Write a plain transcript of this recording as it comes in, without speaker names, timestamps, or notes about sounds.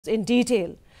In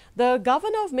detail, the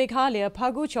Governor of Meghalaya,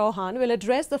 Phagu Chauhan, will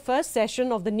address the first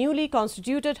session of the newly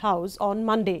constituted House on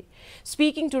Monday.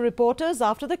 Speaking to reporters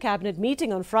after the Cabinet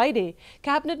meeting on Friday,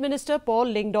 Cabinet Minister Paul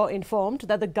Lyngdoh informed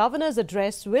that the Governor's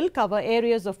address will cover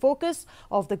areas of focus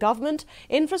of the government,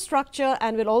 infrastructure,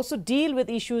 and will also deal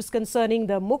with issues concerning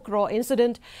the Mukraw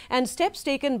incident and steps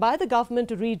taken by the government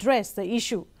to redress the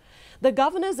issue. The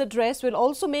Governor's address will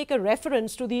also make a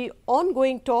reference to the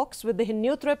ongoing talks with the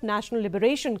Hindutrip National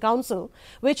Liberation Council,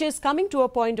 which is coming to a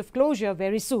point of closure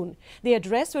very soon. The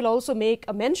address will also make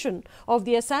a mention of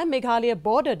the Assam-Meghalaya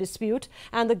border dispute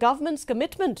and the government's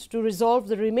commitment to resolve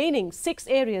the remaining 6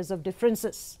 areas of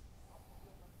differences.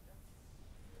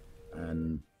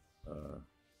 And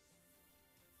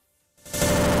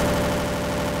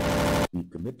we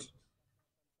commit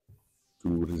to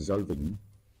resolving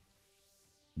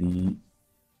the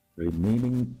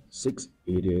remaining 6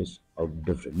 areas of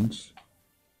difference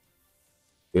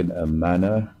in a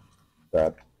manner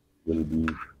that will be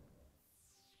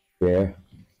fair,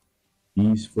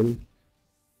 peaceful,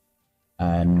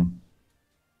 and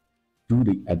to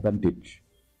the advantage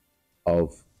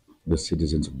of the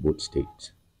citizens of both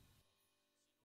states.